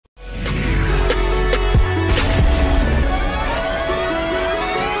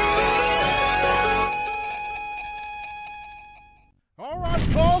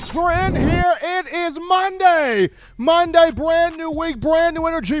Yes, we're in here. It is Monday. Monday, brand new week, brand new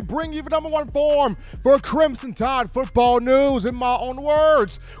energy. Bring you the number one form for Crimson Tide football news in my own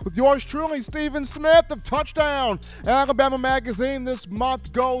words. With yours truly, Stephen Smith of Touchdown Alabama Magazine. This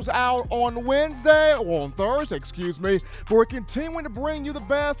month goes out on Wednesday, or on Thursday, excuse me. But we're continuing to bring you the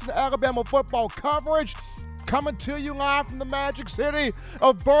best of Alabama football coverage. Coming to you live from the Magic City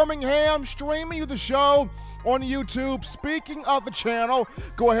of Birmingham, streaming you the show on YouTube. Speaking of the channel,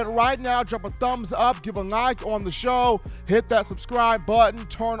 go ahead right now, drop a thumbs up, give a like on the show, hit that subscribe button,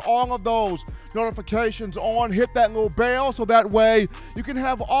 turn all of those notifications on, hit that little bell so that way you can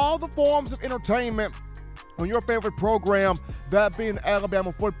have all the forms of entertainment on your favorite program, that being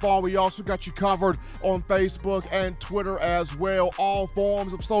Alabama football. We also got you covered on Facebook and Twitter as well. All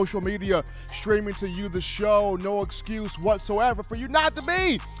forms of social media streaming to you the show. No excuse whatsoever for you not to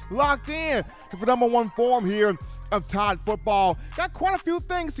be locked in to the number one form here of Tide football. Got quite a few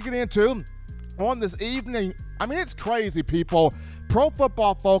things to get into on this evening. I mean, it's crazy, people. Pro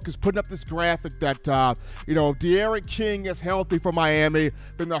Football Focus putting up this graphic that, if De'Aaron King is healthy for Miami,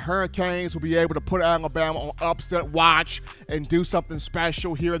 then the Hurricanes will be able to put Alabama on upset watch and do something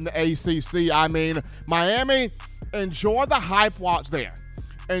special here in the ACC. I mean, Miami, enjoy the hype while it's there.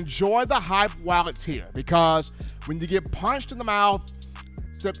 Enjoy the hype while it's here, because when you get punched in the mouth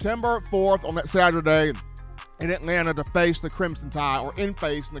September 4th on that Saturday in Atlanta to face the Crimson Tide, or in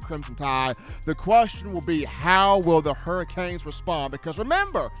facing the Crimson Tide, the question will be, how will the Hurricanes respond? Because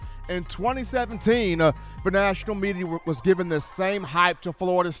remember, in 2017, the national media was given this same hype to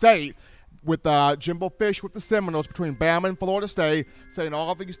Florida State, with Jimbo Fish with the Seminoles between Bama and Florida State, saying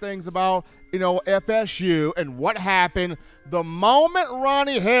all these things about, FSU. And what happened? The moment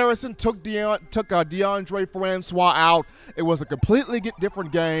Ronnie Harrison took DeAndre Francois out, it was a completely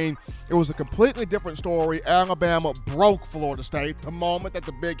different game. It was a completely different story. Alabama broke Florida State the moment that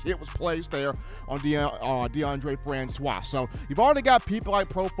the big hit was placed there on DeAndre Francois. So you've already got people like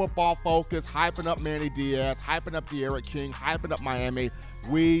Pro Football Focus hyping up Manny Diaz, hyping up De'Aaron King, hyping up Miami.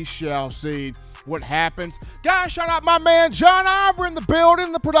 We shall see what happens. Guys, shout out my man John Ivor in the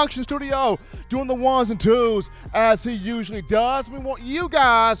building, the production studio, doing the ones and twos as he usually does. We want you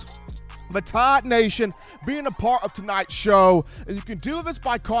guys, the Tide Nation, being a part of tonight's show. And you can do this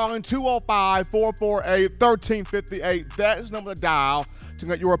by calling 205-448-1358. That is the number to dial to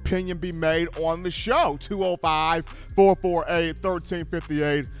let your opinion be made on the show.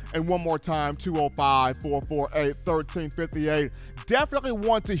 205-448-1358. And one more time, 205-448-1358. Definitely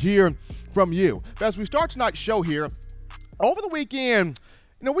want to hear from you. As we start tonight's show here, over the weekend,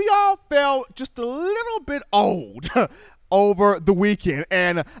 we all felt just a little bit old over the weekend.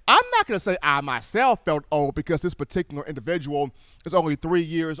 And I'm not going to say I myself felt old, because this particular individual is only 3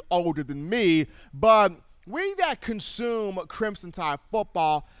 years older than me, but we that consume Crimson Tide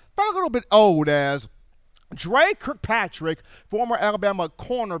football felt a little bit old, as Dre Kirkpatrick, former Alabama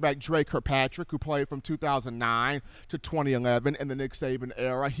cornerback Dre Kirkpatrick, who played from 2009 to 2011 in the Nick Saban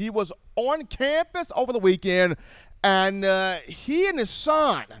era, he was on campus over the weekend, and he and his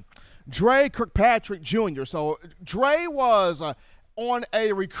son, Dre Kirkpatrick Jr. So Dre was on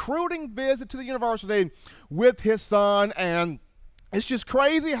a recruiting visit to the university with his son, and it's just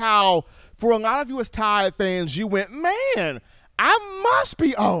crazy how, for a lot of you as Tide fans, you went, man, I must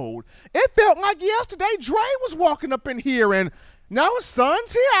be old. It felt like yesterday Dre was walking up in here, and now his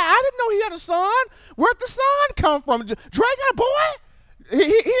son's here. I didn't know he had a son. Where'd the son come from? Dre got a boy? He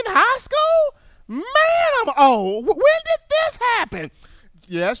in high school? Man, I'm old. When did this happen?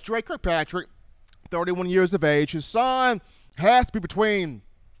 Yes, Dre Kirkpatrick, 31 years of age. His son has to be between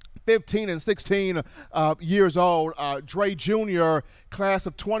 15 and 16 years old. Dre Jr., class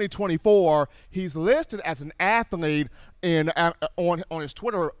of 2024. He's listed as an athlete on his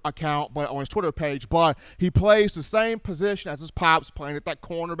Twitter account, but on his Twitter page. But he plays the same position as his pops, playing at that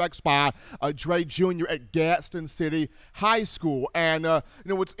cornerback spot. Dre Jr. at Gadsden City High School. And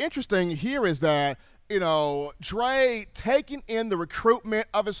what's interesting here is that Dre taking in the recruitment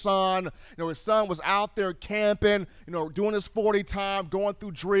of his son. His son was out there camping, doing his 40 time, going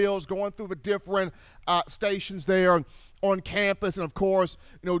through drills, going through the different stations there on campus. And of course,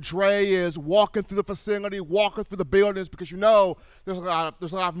 Dre is walking through the facility, walking through the buildings, because there's a lot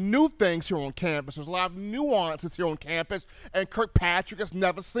of new things here on campus. There's a lot of nuances here on campus, and Kirkpatrick has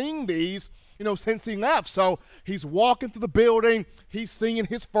never seen these since he left. So he's walking through the building. He's seeing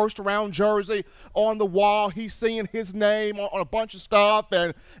his first round jersey on the wall. He's seeing his name on a bunch of stuff.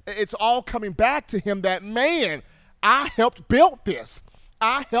 And it's all coming back to him that, man, I helped build this.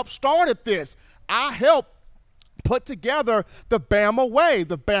 I helped started this. I helped put together the Bama way,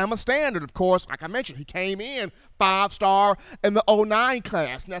 the Bama standard. Of course, like I mentioned, he came in 5-star in the 09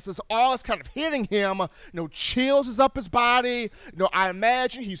 class. And that's all is kind of hitting him. Chills is up his body. I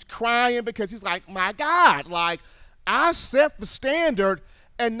imagine he's crying because he's like, my God, like I set the standard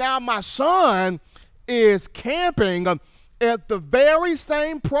and now my son is camping at the very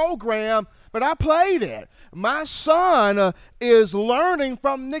same program that I played at. My son is learning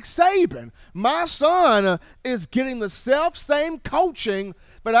from Nick Saban. My son is getting the same coaching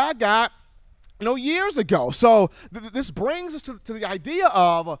that I got years ago. So this brings us to the idea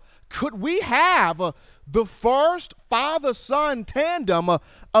of could we have the first father-son tandem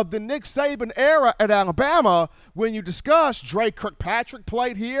of the Nick Saban era at Alabama when you discuss Dre Kirkpatrick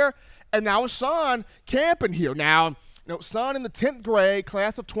played here and now his son camping here. Now, son in the 10th grade,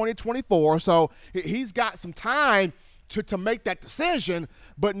 class of 2024, so he's got some time to make that decision,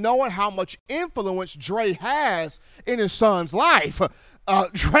 but knowing how much influence Dre has in his son's life,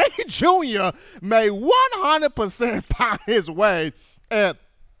 Dre Jr. may 100% find his way at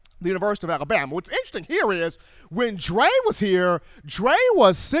the University of Alabama. What's interesting here is when Dre was here, Dre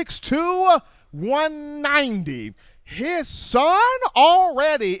was 6'2", 190. His son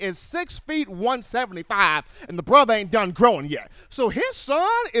already is 6 feet 175, and the brother ain't done growing yet. So his son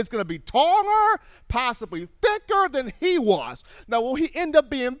is going to be taller, possibly thicker than he was. Now, will he end up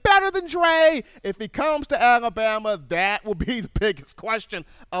being better than Dre if he comes to Alabama? That will be the biggest question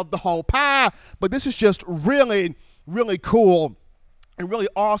of the whole pie. But this is just really, really cool and really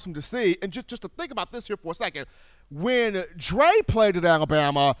awesome to see. And just to think about this here for a second, when Dre played at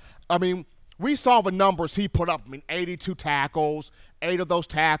Alabama, we saw the numbers he put up. 82 tackles, 8 of those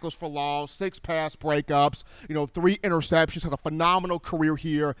tackles for loss, 6 pass breakups, 3 interceptions, had a phenomenal career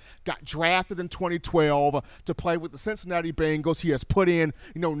here, got drafted in 2012 to play with the Cincinnati Bengals. He has put in,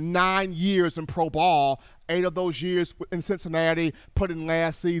 9 years in pro ball, 8 of those years in Cincinnati, put in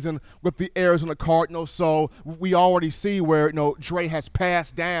last season with the Arizona Cardinals. So we already see where, Dre has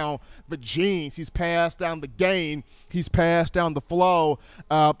passed down the genes. He's passed down the game. He's passed down the flow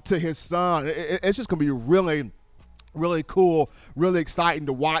to his son. It's just going to be really, really cool, really exciting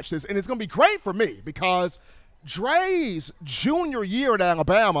to watch this. And it's going to be great for me because Dre's junior year at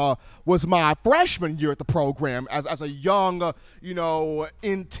Alabama was my freshman year at the program as a young,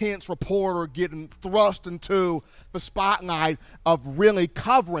 intense reporter getting thrust into the spotlight of really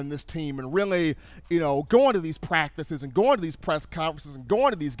covering this team and really, going to these practices and going to these press conferences and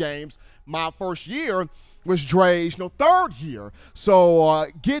going to these games. My first year was Dre's, third year. So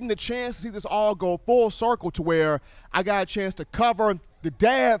getting the chance to see this all go full circle to where I got a chance to cover the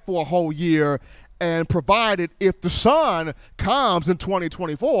dad for a whole year, and provided if the son comes in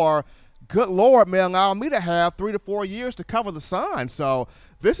 2024, good Lord, may allow me to have 3 to 4 years to cover the son. So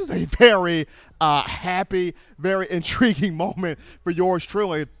this is a very happy, very intriguing moment for yours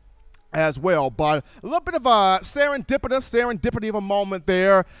truly as well. But a little bit of a serendipity of a moment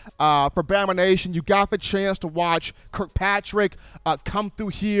there for Bama Nation. You got the chance to watch Kirkpatrick come through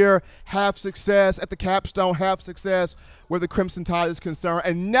here, have success at the capstone, have success where the Crimson Tide is concerned.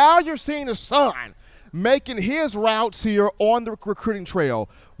 And now you're seeing his son making his routes here on the recruiting trail.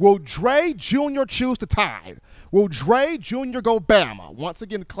 Will Dre Jr. choose the Tide? Will Dre Jr. go Bama? Once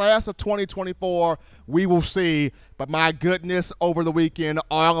again, class of 2024, we will see. But my goodness, over the weekend,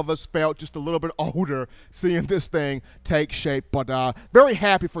 all of us felt just a little bit older seeing this thing take shape. But very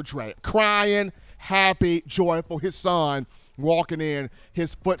happy for Dre. Crying, happy, joyful. His son walking in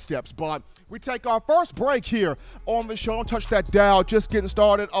his footsteps. But we take our first break here on the show. Don't touch that dial, just getting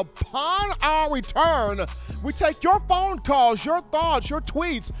started. Upon our return, we take your phone calls, your thoughts, your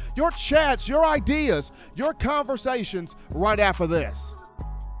tweets, your chats, your ideas, your conversations right after this.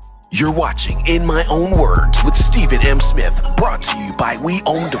 You're watching In My Own Words with Stephen M. Smith, brought to you by We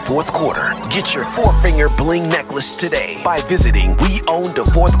Own the Fourth Quarter. Get your 4-finger bling necklace today by visiting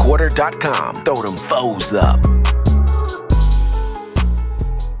weownthefourthquarter.com. Throw them foes up.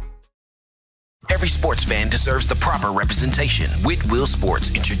 Every sports fan deserves the proper representation. Whitwell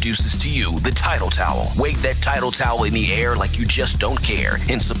Sports introduces to you the Title Towel. Wave that Title Towel in the air like you just don't care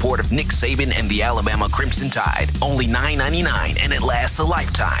in support of Nick Saban and the Alabama Crimson Tide. Only $9.99 and it lasts a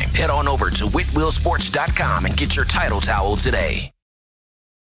lifetime. Head on over to whitwellsports.com and get your Title Towel today.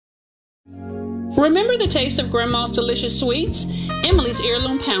 Remember the taste of Grandma's delicious sweets? Emily's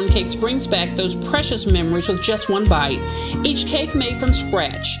Heirloom Pound Cakes brings back those precious memories with just one bite. Each cake made from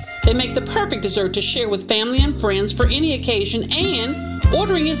scratch. They make the perfect dessert to share with family and friends for any occasion, and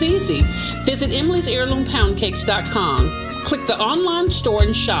ordering is easy. Visit Emily'sHeirloomPoundCakes.com. Click the online store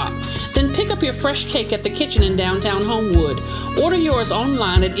and shop. Then pick up your fresh cake at the kitchen in downtown Homewood. Order yours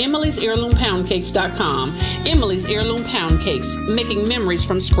online at Emily'sHeirloomPoundCakes.com. Emily's Heirloom Pound Cakes, making memories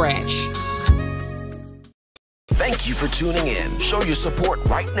from scratch. Thank you for tuning in. Show your support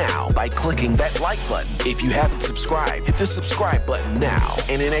right now by clicking that like button. If you haven't subscribed, hit the subscribe button now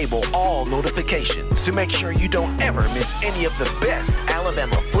and enable all notifications to make sure you don't ever miss any of the best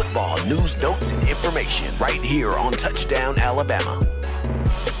Alabama football news, notes, and information right here on Touchdown Alabama.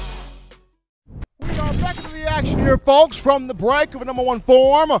 We are back into the action here, folks, from the break of the number one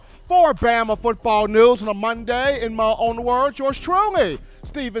form for Bama football news on a Monday. In my own words, yours truly,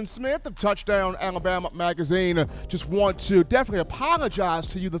 Stephen Smith of Touchdown Alabama magazine. Just want to definitely apologize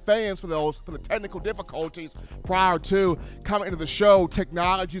to you, the fans, for the technical difficulties prior to coming into the show.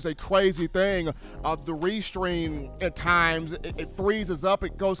 Technology is a crazy thing. The restream at times, it freezes up.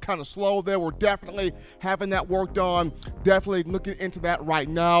 It goes kind of slow there. We're definitely having that worked on. Definitely looking into that right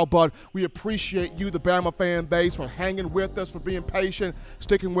now. But we appreciate you, the Bama fan base, for hanging with us, for being patient,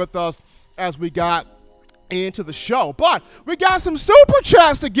 sticking with us as we got into the show. But we got some super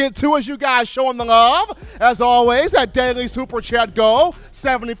chats to get to as you guys showing the love. As always, that daily super chat go,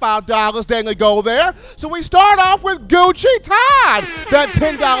 $75 daily go there. So we start off with Gucci Todd. That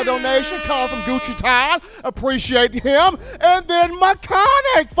 $10 donation coming from Gucci Todd. Appreciate him. And then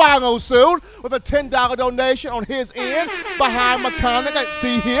Mechanic follows suit with a $10 donation on his end. Behind Mechanic, let's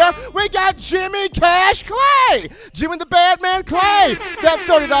see here, we got Jimmy Cash Clay. Jimmy the Bad Man Clay. That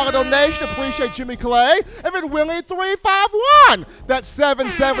 $30 donation. Appreciate Jimmy Clay. And then Willie 351, that's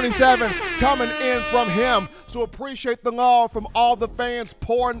 $777 coming in from him. So appreciate the love from all the fans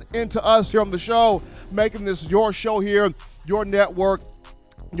pouring into us here on the show, making this your show here, your network,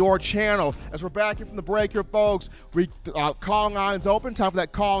 your channel. As we're back here from the break here, folks, we call lines open. Time for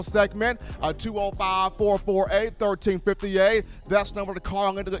that call segment. 205-448-1358. That's the number to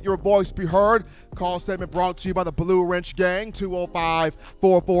call in to let your voice be heard. Call segment brought to you by the Blue Wrench Gang.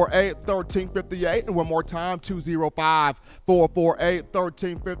 205-448-1358. And one more time,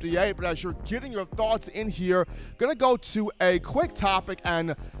 205-448-1358. But as you're getting your thoughts in here, gonna go to a quick topic,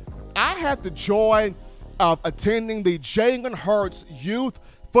 and I had the joy of attending the Jalen Hurts Youth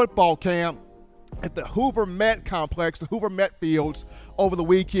Football Camp at the Hoover Met Complex, the Hoover Met Fields, over the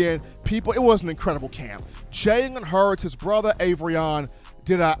weekend. People, it was an incredible camp. Jalen Hurts, his brother Avrion,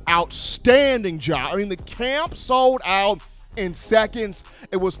 did an outstanding job. I mean, the camp sold out in seconds.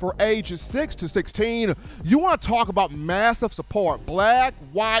 It was for ages 6 to 16. You want to talk about massive support. Black,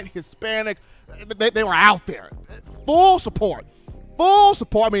 white, Hispanic, they were out there. Full support. Full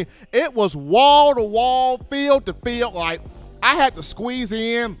support. I mean, it was wall-to-wall, field-to-field. Like, I had to squeeze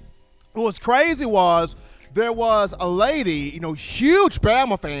in. What was crazy was there was a lady, huge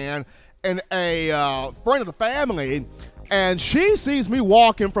Bama fan and a friend of the family, and she sees me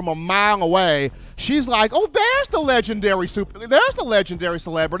walking from a mile away. She's like, "Oh, there's the legendary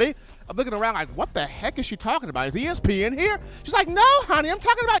celebrity." I'm looking around like, what the heck is she talking about? Is ESPN here? She's like, "No, honey, I'm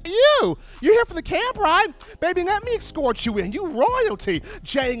talking about you. You're here for the camp, right? Baby, let me escort you in. You royalty.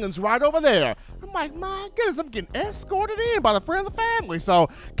 Jalen's right over there." I'm like, my goodness, I'm getting escorted in by the friend of the family. So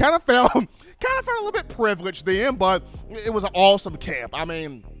kind of felt a little bit privileged then, but it was an awesome camp. I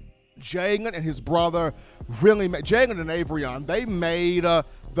mean, Jalen and his brother really made, Jalen and Avrion, they made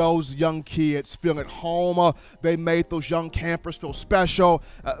those young kids feel at home. They made those young campers feel special.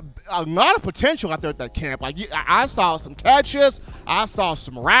 A lot of potential out there at that camp. Like, I saw some catches, I saw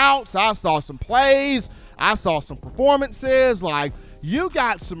some routes, I saw some plays, I saw some performances. Like, you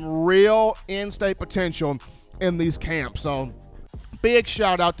got some real in-state potential in these camps. So big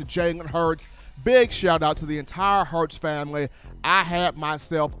shout out to Jalen Hurts. Big shout out to the entire Hurts family. I had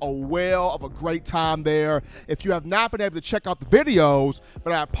myself a whale of a great time there. If you have not been able to check out the videos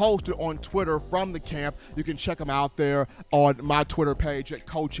that I posted on Twitter from the camp, you can check them out there on my Twitter page at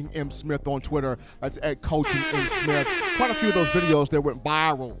Coaching M. Smith on Twitter. That's at Coaching M. Smith. Quite a few of those videos that went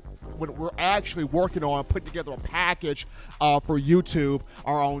viral. We're actually working on putting together a package for YouTube.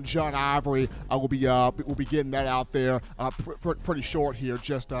 Our own John Ivory will be getting that out there pretty short here,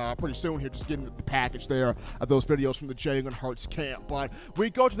 just pretty soon here, just getting the package there of those videos from the Jalen Hurts camp. But we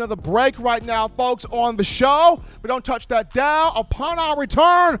go to another break right now, folks, on the show. But don't touch that dial. Upon our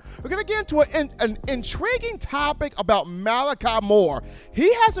return, we're going to get into an intriguing topic about Malachi Moore.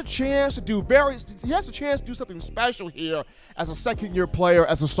 He has a chance to do something special here as a second-year player,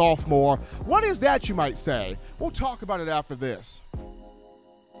 as a sophomore. What is that, you might say? We'll talk about it after this.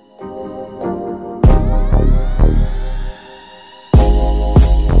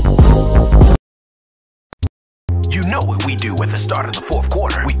 You know it, we do at the start of the fourth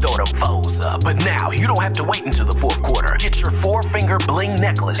quarter? We throw them foes up. But now you don't have to wait until the fourth quarter. Get your four-finger bling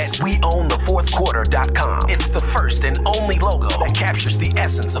necklace at weownthefourthquarter.com. It's the first and only logo that captures the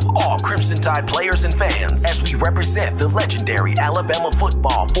essence of all Crimson Tide players and fans as we represent the legendary Alabama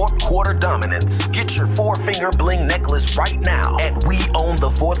football fourth quarter dominance. Get your four-finger bling necklace right now at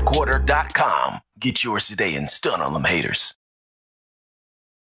weownthefourthquarter.com. Get yours today and stun on them haters.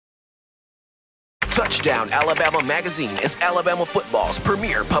 Touchdown Alabama Magazine is Alabama football's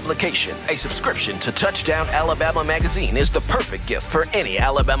premier publication. A subscription to Touchdown Alabama Magazine is the perfect gift for any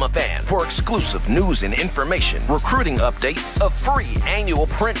Alabama fan. For exclusive news and information, recruiting updates, a free annual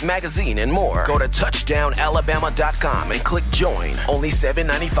print magazine, and more, go to touchdownalabama.com and click join. Only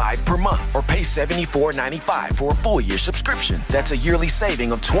 $7.95 per month, or pay $74.95 for a full-year subscription. That's a yearly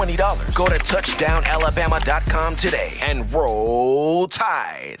saving of $20. Go to touchdownalabama.com today and roll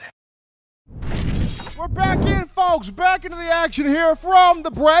Tide. We're back in, folks. Back into the action here from the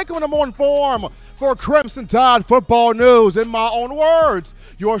break. When I'm on form for Crimson Tide football news. In my own words,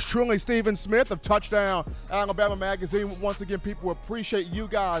 yours truly, Stephen Smith of Touchdown Alabama Magazine. Once again, people appreciate you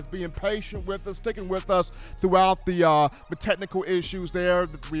guys being patient with us, sticking with us throughout the technical issues there.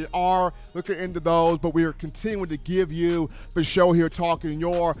 We are looking into those, but we are continuing to give you the show here, talking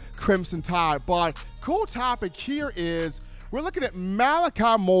your Crimson Tide. But cool topic here is we're looking at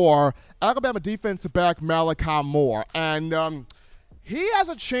Malachi Moore, Alabama defensive back Malachi Moore. And he has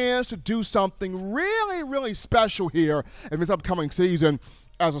a chance to do something really, really special here in this upcoming season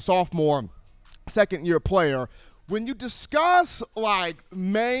as a sophomore, second-year player. When you discuss, like,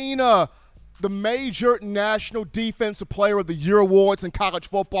 the major National Defensive Player of the Year awards in college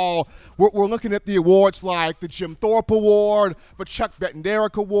football, we're looking at the awards like the Jim Thorpe Award, the Chuck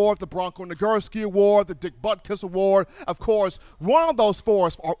Bednarik Award, the Bronco Nagurski Award, the Dick Butkus Award. Of course, one of those four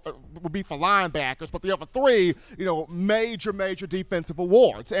would be for linebackers, but the other three, major defensive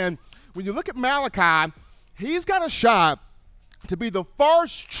awards. And when you look at Malachi, he's got a shot to be the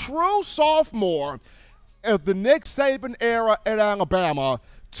first true sophomore of the Nick Saban era at Alabama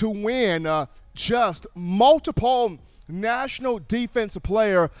to win just multiple National Defensive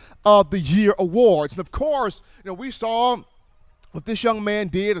Player of the Year awards. And, of course, we saw what this young man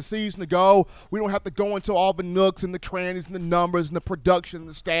did a season ago. We don't have to go into all the nooks and the crannies and the numbers and the production and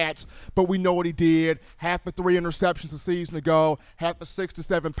the stats, but we know what he did. Half the 3 interceptions a season ago, half the 6 to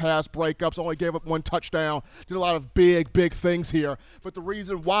 7 pass breakups, only gave up 1 touchdown, did a lot of big things here. But the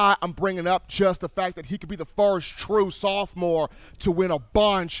reason why I'm bringing up just the fact that he could be the first true sophomore to win a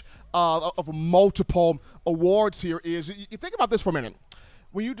bunch of multiple awards here is, you think about this for a minute.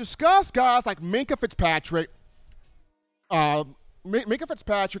 When you discuss guys like Minkah Fitzpatrick,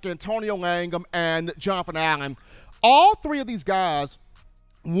 Antonio Langham, and Jonathan Allen, all 3 of these guys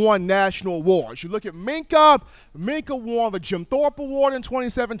won national awards. You look at Minkah won the Jim Thorpe Award in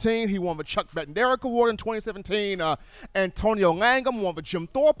 2017. He won the Chuck Bednarik Award in 2017. Antonio Langham won the Jim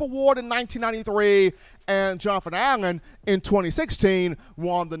Thorpe Award in 1993. And Jonathan Allen in 2016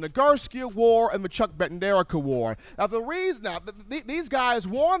 won the Nagurski Award and the Chuck Bednarik Award. Now, these guys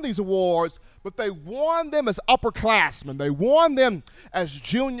won these awards, but they won them as upperclassmen. They won them as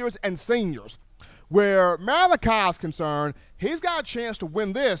juniors and seniors. Where Malachi is concerned, he's got a chance to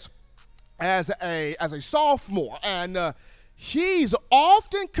win this as a sophomore. And he's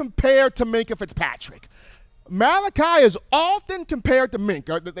often compared to Minkah Fitzpatrick. Malachi is often compared to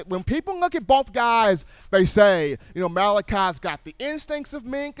Minkah. When people look at both guys, they say, Malachi's got the instincts of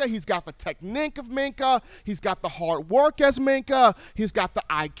Minkah, he's got the technique of Minkah, he's got the hard work as Minkah, he's got the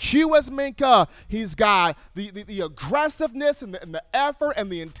IQ as Minkah, he's got the aggressiveness and the effort and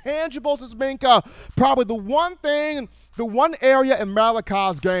the intangibles as Minkah. Probably the one area in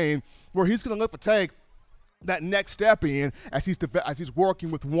Malachi's game where he's going to look for take that next step in as he's working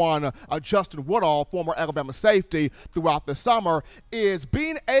with one Justin Woodall, former Alabama safety, throughout the summer, is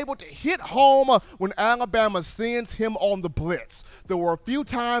being able to hit home when Alabama sends him on the blitz. There were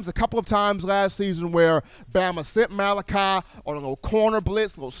a couple of times last season where Bama sent Malachi on a little corner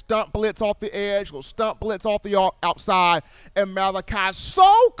blitz, a little stunt blitz off the edge, a little stunt blitz off the outside, and Malachi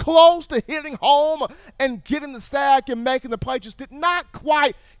so close to hitting home and getting the sack and making the play, just did not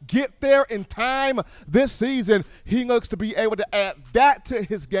quite get there in time this season. He looks to be able to add that to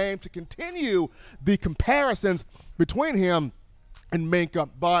his game to continue the comparisons between him and Minkah.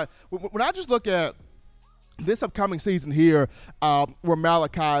 But when I just look at this upcoming season here, where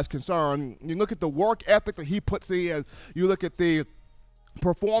Malachi is concerned, you look at the work ethic that he puts in, you look at the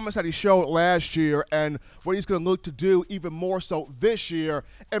performance that he showed last year and what he's going to look to do even more so this year,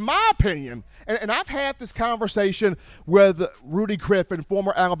 in my opinion, and I've had this conversation with Rudy Griffin,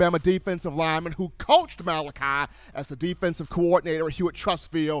 former Alabama defensive lineman who coached Malachi as a defensive coordinator at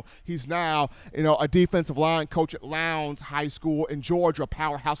Hewitt-Trussville. He's now, a defensive line coach at Lowndes High School in Georgia, a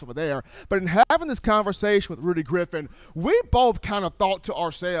powerhouse over there. But in having this conversation with Rudy Griffin, we both kind of thought to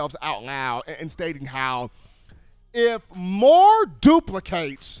ourselves out loud and stating how if Moore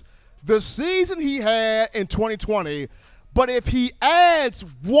duplicates the season he had in 2020, but if he adds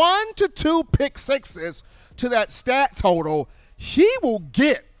 1 to 2 pick sixes to that stat total, he will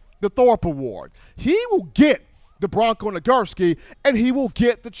get the Thorpe Award. He will get the Bronco Nagurski, and he will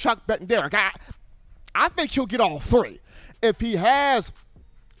get the Chuck Bednarik. I think he'll get all three. If he has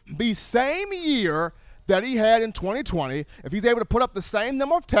the same year that he had in 2020, if he's able to put up the same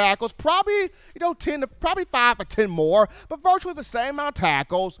number of tackles, probably 5 or 10 more, but virtually the same amount of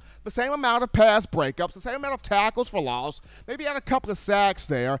tackles, the same amount of pass breakups, the same amount of tackles for loss, maybe add a couple of sacks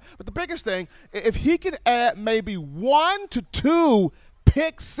there. But the biggest thing, if he can add maybe 1 to 2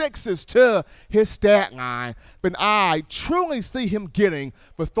 pick sixes to his stat line, then I truly see him getting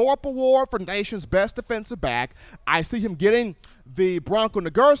the Thorpe Award for Nation's Best Defensive Back. I see him getting the Bronco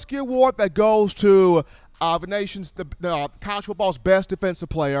Nagurski Award that goes to the college football's best defensive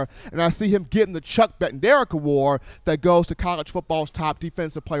player, and I see him getting the Chuck Bednarik Award that goes to college football's top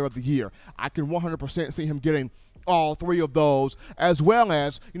defensive player of the year. I can 100% see him getting all three of those, as well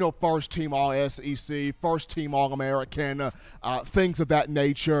as, first team All-SEC, first team All-American, things of that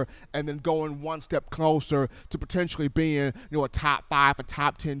nature, and then going one step closer to potentially being, a top 5, a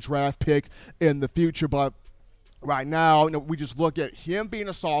top 10 draft pick in the future. But right now, we just look at him being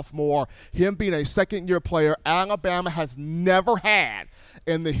a sophomore, him being a second-year player Alabama has never had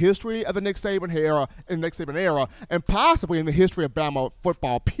in the history of the Nick Saban era, and possibly in the history of Bama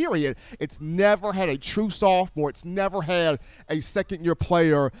football, period. It's never had a true sophomore. It's never had a second-year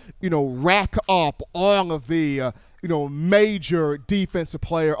player, rack up all of the major defensive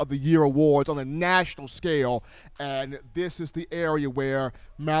player of the year awards on the national scale. And this is the area where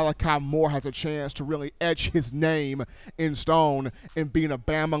Malachi Moore has a chance to really etch his name in stone and being a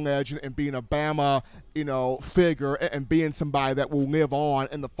Bama legend and being a Bama, figure and being somebody that will live on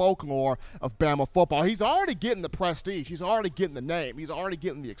in the folklore of Bama football. He's already getting the prestige. He's already getting the name. He's already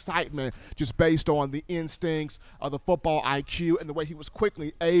getting the excitement just based on the instincts of the football IQ and the way he was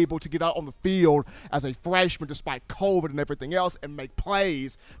quickly able to get out on the field as a freshman despite COVID and everything else and make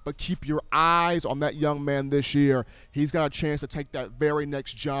plays. But keep your eyes on that young man this year. He's got a chance to take that very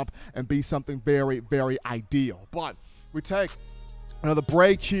next jump and be something very, very ideal. But we take another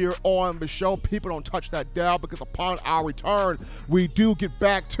break here on the show. People don't touch that dial, because upon our return, we do get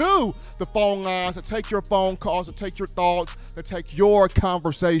back to the phone lines to take your phone calls, to take your thoughts, to take your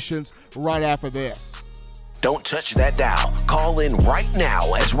conversations right after this. Don't touch that dial. Call in right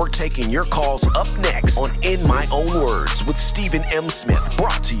now as we're taking your calls up next on In My Own Words with Stephen M. Smith,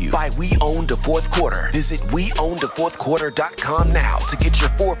 brought to you by We Own the Fourth Quarter. Visit weownthefourthquarter.com now to get your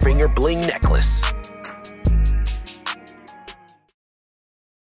 4-finger bling necklace.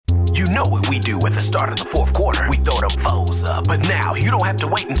 You know what we do at the start of the fourth quarter. We throw them foes up. But now you don't have to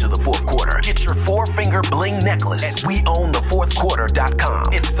wait until the fourth quarter. Get your 4-finger bling necklace at weownthefourthquarter.com.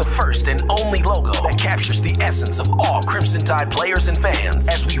 It's the first and only logo that captures the essence of all Crimson Tide players and fans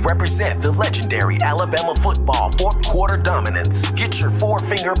as we represent the legendary Alabama football fourth quarter dominance. Get your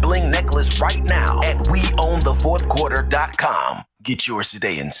 4-finger bling necklace right now at weownthefourthquarter.com. Get yours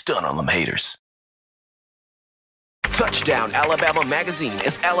today and stun on them haters. Touchdown Alabama Magazine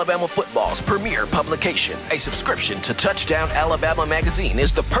is Alabama football's premier publication. A subscription to Touchdown Alabama Magazine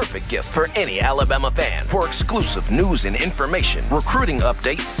is the perfect gift for any Alabama fan. For exclusive news and information, recruiting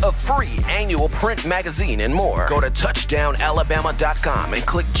updates, a free annual print magazine, and more, go to touchdownalabama.com and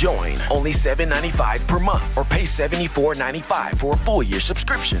click join. Only $7.95 per month, or pay $74.95 for a full year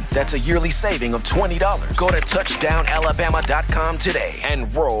subscription. That's a yearly saving of $20. Go to touchdownalabama.com today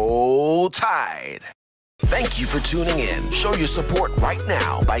and roll Tide. Thank you for tuning in. Show your support right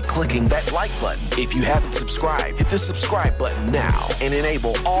now by clicking that like button. If you haven't subscribed, hit the subscribe button now and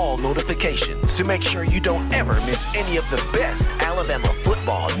enable all notifications to make sure you don't ever miss any of the best Alabama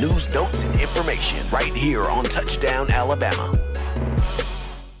football news, notes, and information right here on Touchdown Alabama.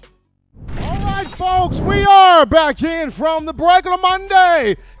 All right, folks, we are back in from the break on a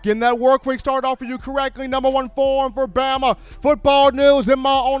Monday. Getting that work week started off for you correctly. Number one form for Bama football news, in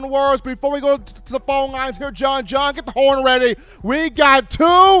my own words. Before we go to the phone lines here, John, get the horn ready. We got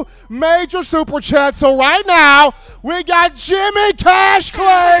 2 major super chats. So right now, We got Jimmy Cash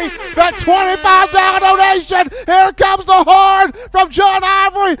Clay, that $25 donation. Here comes the horn from John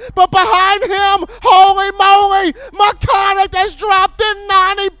Ivory, but behind him, holy moly, McConaughey has dropped in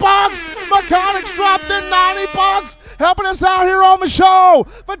 $90. McConaughey's dropped in $90, helping us out here on the show.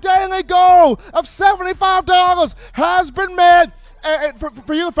 The daily goal of $75 has been met. And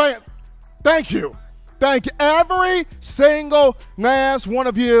for you, the fan, thank you. Thank every single last one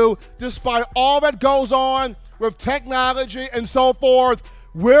of you. Despite all that goes on with technology and so forth,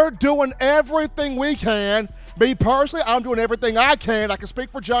 we're doing everything we can. Me personally, I'm doing everything I can. I can speak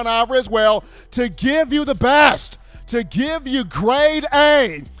for John Ivory as well, to give you the best, to give you grade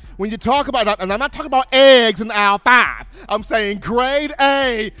A. When you talk about, and I'm not talking about eggs in aisle 5, I'm saying grade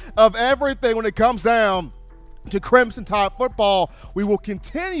A of everything when it comes down to Crimson Tide football. We will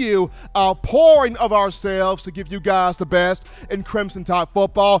continue pouring of ourselves to give you guys the best in Crimson Tide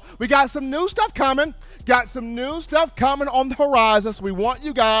football. We got some new stuff coming. Got some new stuff coming on the horizon, so we want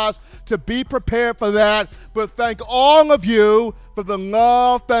you guys to be prepared for that. But thank all of you for the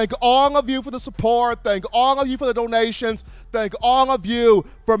love. Thank all of you for the support. Thank all of you for the donations. Thank all of you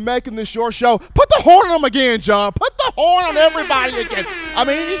for making this your show. Put the horn on them again, John. Put the horn on everybody again. I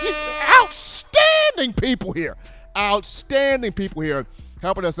mean, outstanding people here. Outstanding people here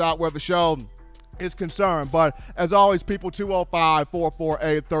helping us out where the show is concerned. But as always, people,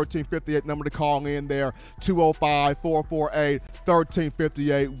 205-448-1358, number to call in there,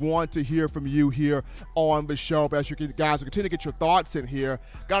 205-448-1358. Want to hear from you here on the show. But as you guys continue to get your thoughts in here,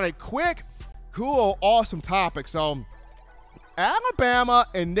 got a quick, cool, awesome topic. So Alabama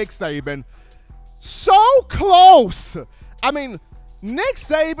and Nick Saban, so close. I mean, Nick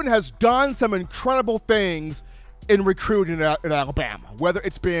Saban has done some incredible things in recruiting in Alabama, whether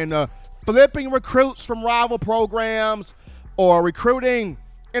it's been flipping recruits from rival programs, or recruiting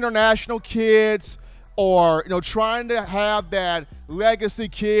international kids, or trying to have that legacy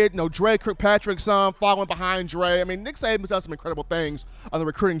kid, Dre Kirkpatrick's son, following behind Dre. I mean, Nick Saban's done some incredible things on the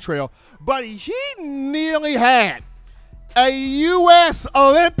recruiting trail, but he nearly had a U.S.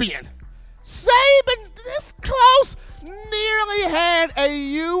 Olympian. Saban, this close, nearly had a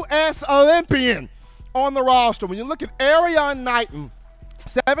U.S. Olympian on the roster. When you look at Arion Knighton,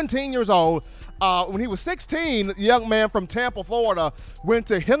 17 years old. When he was 16, the young man from Tampa, Florida, went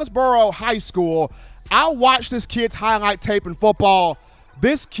to Hillsborough High School. I watched this kid's highlight tape in football.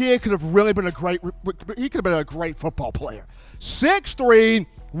 This kid could have really been a great football player. 6'3",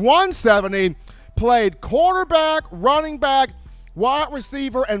 170, played quarterback, running back, wide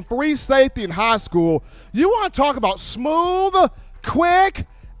receiver, and free safety in high school. You want to talk about smooth, quick,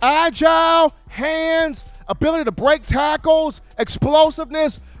 agile, hands, ability to break tackles,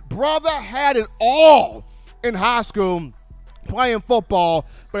 explosiveness. Brother had it all in high school playing football,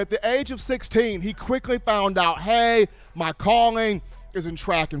 but at the age of 16, he quickly found out, hey, my calling is in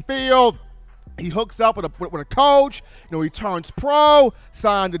track and field. He hooks up with a coach. He turns pro,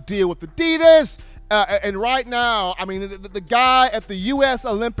 signed a deal with Adidas, and right now, I mean, the guy at the U.S.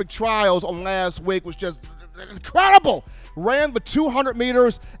 Olympic trials on last week was just incredible. Ran the 200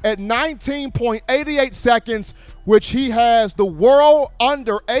 meters at 19.88 seconds, which he has the world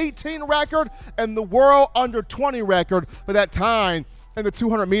under 18 record and the world under 20 record for that time in the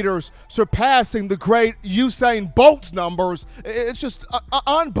 200 meters, surpassing the great Usain Bolt's numbers. It's just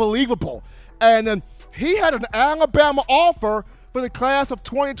unbelievable. And he had an Alabama offer for the class of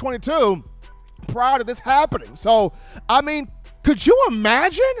 2022 prior to this happening. So, I mean, could you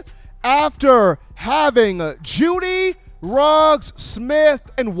imagine after having Judy, Ruggs,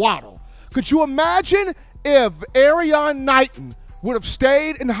 Smith, and Waddle, could you imagine if Arion Knighton would have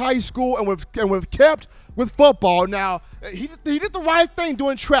stayed in high school and would have kept with football? Now, he did the right thing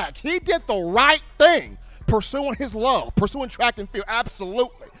doing track. He did the right thing pursuing his love, pursuing track and field,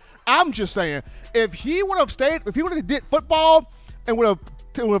 absolutely. I'm just saying, if he would have stayed, if he would have did football and would have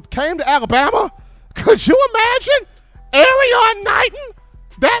came to Alabama, could you imagine Arion Knighton,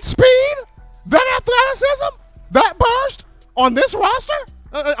 that speed, that athleticism, that burst on this roster,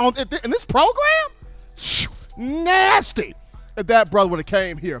 in this program? Nasty if that brother would have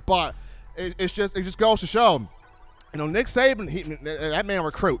came here. But it just goes to show, Nick Saban, that man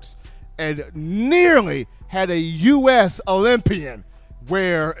recruits, and nearly had a U.S. Olympian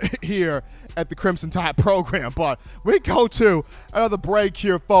wear here at the Crimson Tide program. But we go to another break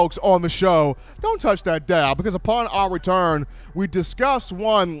here, folks, on the show. Don't touch that dial, because upon our return, we discuss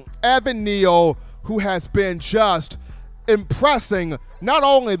one Evan Neal, who has been just impressing not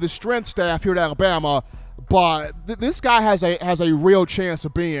only the strength staff here at Alabama, but this guy has a real chance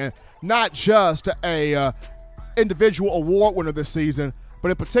of being not just a individual award winner this season, but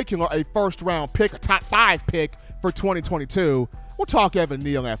in particular a first-round pick, a top 5 pick for 2022. We'll talk Evan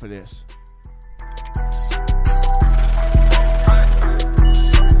Neal after this.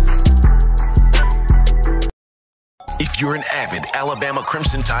 If you're an avid Alabama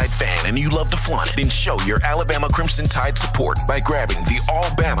Crimson Tide fan and you love to flaunt it, then show your Alabama Crimson Tide support by grabbing the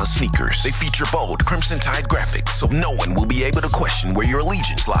All-Bama sneakers. They feature bold Crimson Tide graphics, so no one will be able to question where your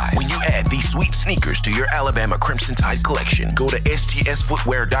allegiance lies. When you add these sweet sneakers to your Alabama Crimson Tide collection, go to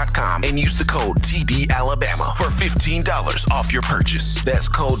stsfootwear.com and use the code TDAlabama for $15 off your purchase. That's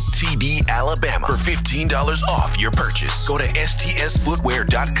code TDAlabama for $15 off your purchase. Go to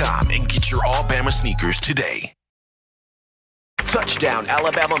stsfootwear.com and get your All-Bama sneakers today. Touchdown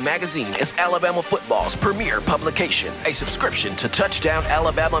Alabama Magazine is Alabama football's premier publication. A subscription to Touchdown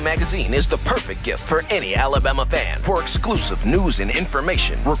Alabama Magazine is the perfect gift for any Alabama fan. For exclusive news and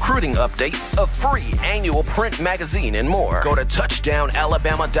information, recruiting updates, a free annual print magazine, and more, go to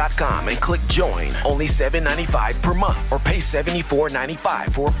touchdownalabama.com and click join. Only $7.95 per month, or pay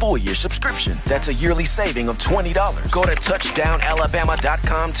 $74.95 for a full year subscription. That's a yearly saving of $20. Go to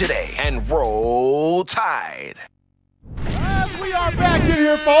touchdownalabama.com today and roll Tide. As we are back in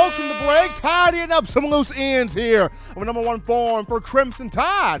here, folks, from the break, tidying up some loose ends here on the #1 forum for Crimson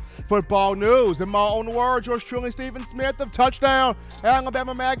Tide football news. In my own words, yours truly, Stephen Smith of Touchdown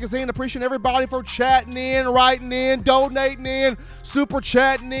Alabama Magazine. Appreciate everybody for chatting in, writing in, donating in, super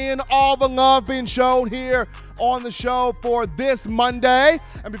chatting in, all the love being shown here on the show for this Monday.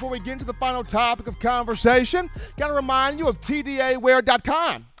 And before we get into the final topic of conversation, got to remind you of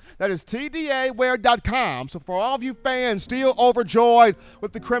TDAwear.com. That is TDAwear.com. So for all of you fans still overjoyed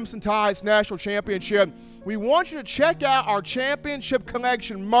with the Crimson Tide's national championship, we want you to check out our championship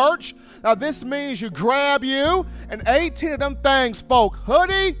collection merch. Now this means you grab you and 18 of them things, folk.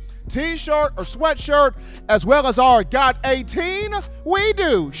 Hoodie, t-shirt, or sweatshirt, as well as our Got 18 We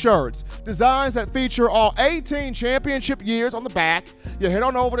Do shirts. Designs that feature all 18 championship years on the back. You head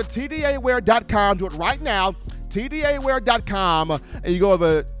on over to TDAwear.com. Do it right now. TDAwear.com, and you go to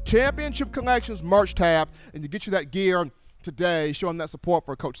the Championship Collections merch tab, and you get you that gear today, showing that support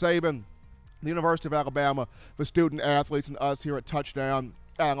for Coach Saban, the University of Alabama, the student athletes, and us here at Touchdown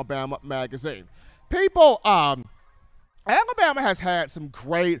Alabama Magazine. People, Alabama has had some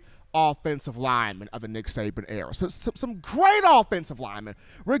great offensive linemen of the Nick Saban era. So some great offensive linemen,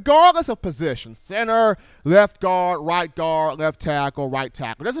 regardless of position: center, left guard, left tackle, right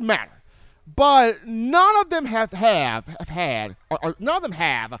tackle. It doesn't matter. But none of them have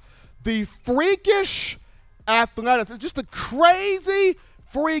the freakish athleticism, just the crazy,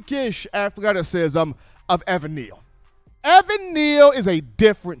 freakish athleticism of Evan Neal. Evan Neal is a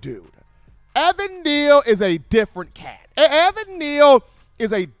different dude. Evan Neal is a different cat. Evan Neal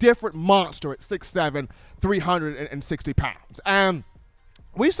is a different monster at 6'7", 360 pounds. And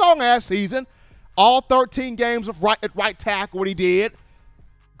we saw last season, all 13 games of right tackle, what he did.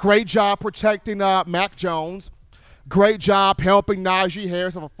 Great job protecting Mac Jones. Great job helping Najee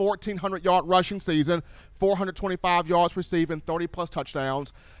Harris have a 1,400-yard rushing season, 425 yards receiving, 30-plus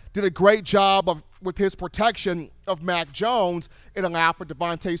touchdowns. Did a great job with his protection of Mac Jones. It allowed for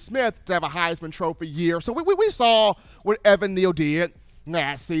Devontae Smith to have a Heisman Trophy year. So we saw what Evan Neal did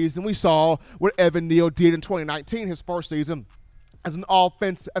last season. We saw what Evan Neal did in 2019, his first season as an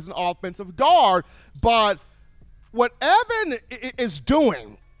offensive guard. But what Evan is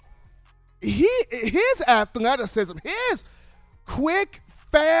doing, his athleticism, his quick,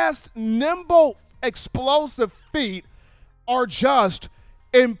 fast, nimble, explosive feet are just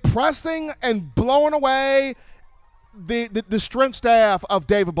impressing and blowing away the strength staff of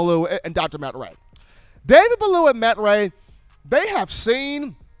David Ballou and Dr. Matt Ray. David Ballou and Matt Ray, they have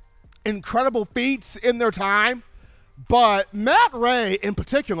seen incredible feats in their time, but Matt Ray in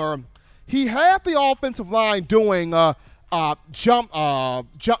particular, he had the offensive line doing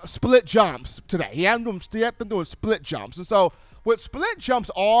split jumps today. He had them doing split jumps. And so what split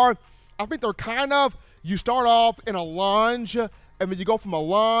jumps are, I think they're kind of, you start off in a lunge, and then you go from a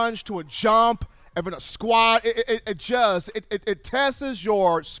lunge to a jump, and then a squat. It tests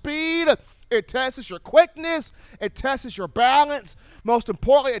your speed, it tests your quickness, it tests your balance. Most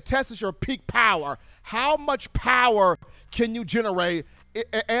importantly, it tests your peak power. How much power can you generate,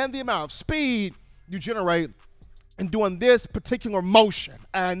 and the amount of speed you generate in doing this particular motion.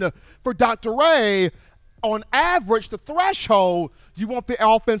 And for Dr. Ray, on average, the threshold, you want the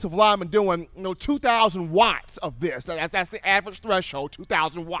offensive lineman doing 2,000 watts of this. That's the average threshold,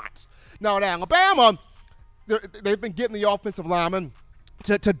 2,000 watts. Now at Alabama, they've been getting the offensive lineman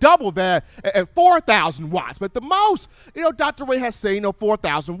to double that at 4,000 watts. But the most, Dr. Ray has seen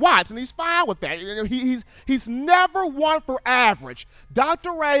 4,000 watts, and he's fine with that. He's never one for average.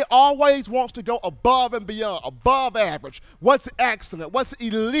 Dr. Ray always wants to go above and beyond, above average. What's excellent? What's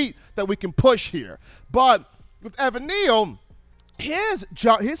elite that we can push here? But with Evan Neal, his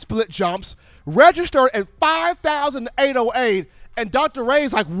split jumps registered at 5,808, and Dr.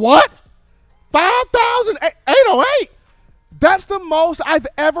 Ray's like, what? 5,808? That's the most I've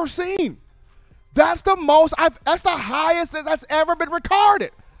ever seen. That's the highest that's ever been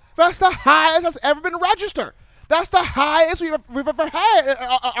recorded. That's the highest that's ever been registered. That's the highest we've ever had.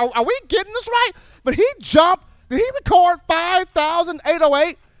 Are we getting this right? But he jumped. Did he record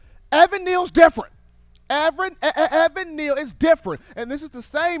 5,808? Evan Neal's different. Evan Neal is different. And this is the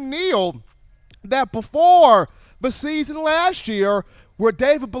same Neal that before the season last year, where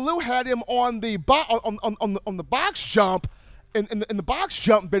David Ballou had him on the box jump, in the box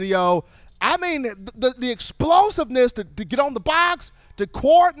jump video. I mean, the explosiveness to get on the box, to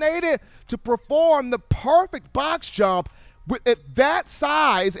coordinate it, to perform the perfect box jump at that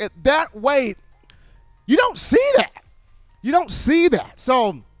size, at that weight, you don't see that. You don't see that.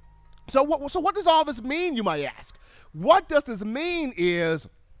 So what does all this mean, you might ask? What does this mean is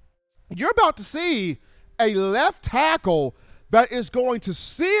you're about to see a left tackle that is going to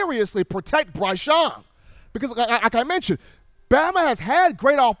seriously protect Bryce Young. Because like I mentioned, Bama has had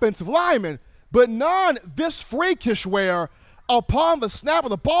great offensive linemen, but none this freakish where upon the snap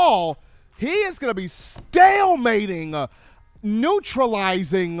of the ball, he is going to be stalemating,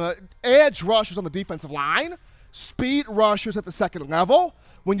 neutralizing edge rushers on the defensive line, speed rushers at the second level.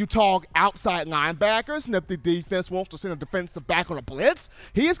 When you talk outside linebackers, and if the defense wants to send a defensive back on a blitz,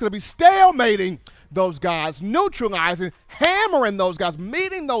 he is going to be stalemating those guys, neutralizing, hammering those guys,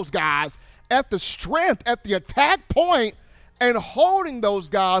 meeting those guys at the strength, at the attack point, and holding those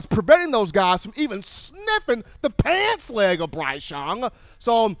guys, preventing those guys from even sniffing the pants leg of Bryce Young.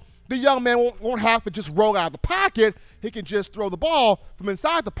 So the young man won't have to just roll out of the pocket. He can just throw the ball from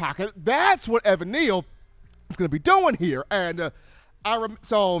inside the pocket. That's what Evan Neal is going to be doing here. And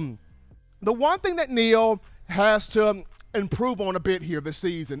so the one thing that Neal has to improve on a bit here this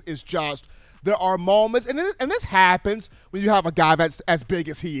season is just there are moments, and this happens when you have a guy that's as big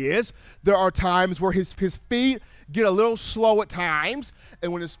as he is. There are times where his feet get a little slow at times,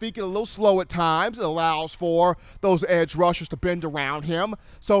 and when his feet get a little slow at times, it allows for those edge rushers to bend around him.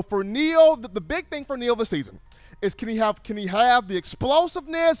 So for Neal, the big thing for Neal this season is can he have the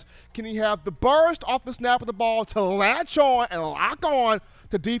explosiveness, can he have the burst off the snap of the ball to latch on and lock on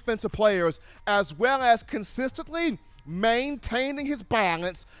to defensive players, as well as consistently maintaining his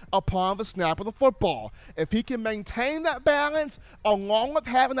balance upon the snap of the football. If he can maintain that balance along with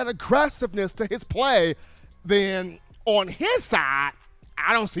having that aggressiveness to his play, then on his side,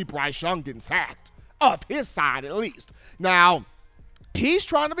 I don't see Bryce Young getting sacked, of his side at least. Now, he's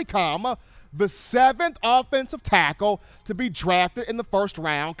trying to become the 7th offensive tackle to be drafted in the first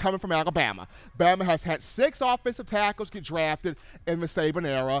round coming from Alabama. Bama has had 6 offensive tackles get drafted in the Saban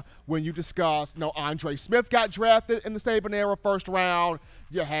era. When you discuss, Andre Smith got drafted in the Saban era first round.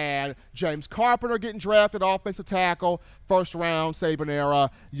 You had James Carpenter getting drafted offensive tackle, first round, Saban era.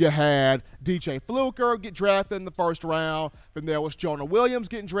 You had DJ Fluker get drafted in the first round. Then there was Jonah Williams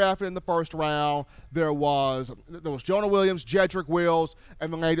getting drafted in the first round. There was Jonah Williams, Jedrick Wills,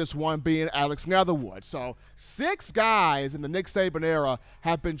 and the latest one being Alex Netherwood. So 6 guys in the Nick Saban era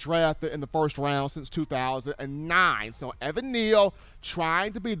have been drafted in the first round since 2009. So Evan Neal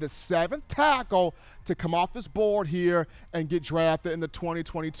trying to be the 7th tackle to come off this board here and get drafted in the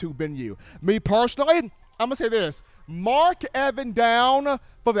 2022 venue. Me personally, I'm going to say this. Mark Evan down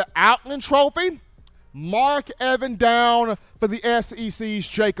for the Outland Trophy. Mark Evan down for the SEC's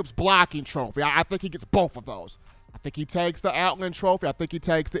Jacobs Blocking Trophy. I think he gets both of those. I think he takes the Outland Trophy. I think he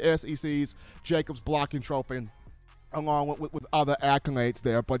takes the SEC's Jacobs Blocking Trophy along with other accolades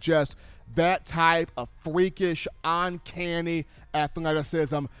there. But just that type of freakish, uncanny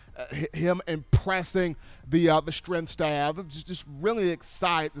athleticism, him impressing the strength staff. Just really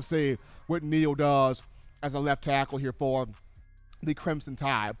excited to see what Neal does as a left tackle here for the Crimson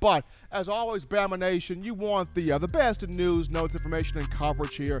Tide. But as always, Bama Nation, you want the best in news, notes, information, and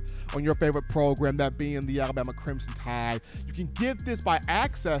coverage here on your favorite program, that being the Alabama Crimson Tide. You can get this by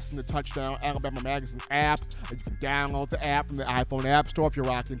accessing the Touchdown Alabama Magazine app. You can download the app from the iPhone App Store if you're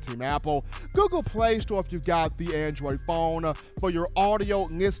rocking Team Apple, Google Play Store if you've got the Android phone. For your audio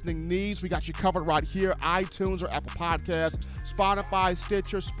listening needs, we got you covered right here: iTunes or Apple Podcasts, Spotify,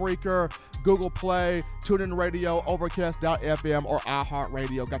 Stitcher, Spreaker, Google Play, TuneIn Radio, Overcast.fm, or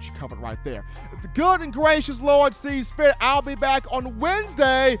iHeartRadio. Got you covered right there. If the good and gracious Lord sees fit, I'll be back on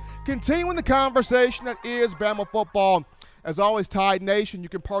Wednesday, continuing the conversation that is Bama football. As always, Tide Nation, you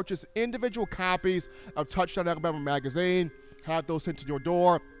can purchase individual copies of Touchdown Alabama magazine. Have those sent to your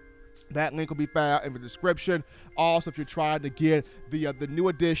door. That link will be found in the description. Also, if you're trying to get the new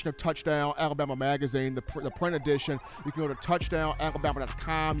edition of Touchdown Alabama magazine, the print edition, you can go to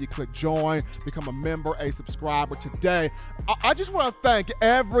touchdownalabama.com. You click join, become a member, a subscriber today. I just want to thank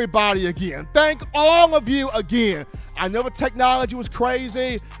everybody again. Thank all of you again. I know the technology was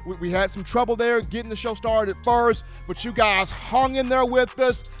crazy. We had some trouble there getting the show started at first, but you guys hung in there with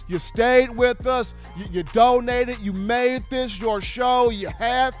us. You stayed with us. You donated. You made this your show. You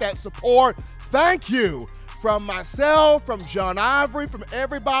have that support. Thank you. From myself, from John Ivory, from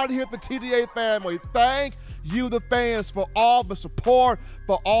everybody here at the TDA family, thank you, the fans, for all the support,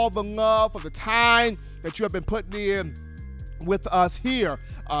 for all the love, for the time that you have been putting in with us here,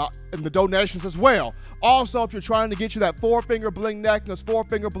 and the donations as well. Also, if you're trying to get you that four-finger bling necklace,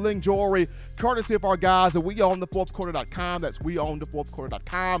 four-finger bling jewelry, courtesy of our guys at weownthefourthquarter.com. That's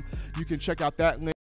weownthefourthquarter.com. You can check out that link.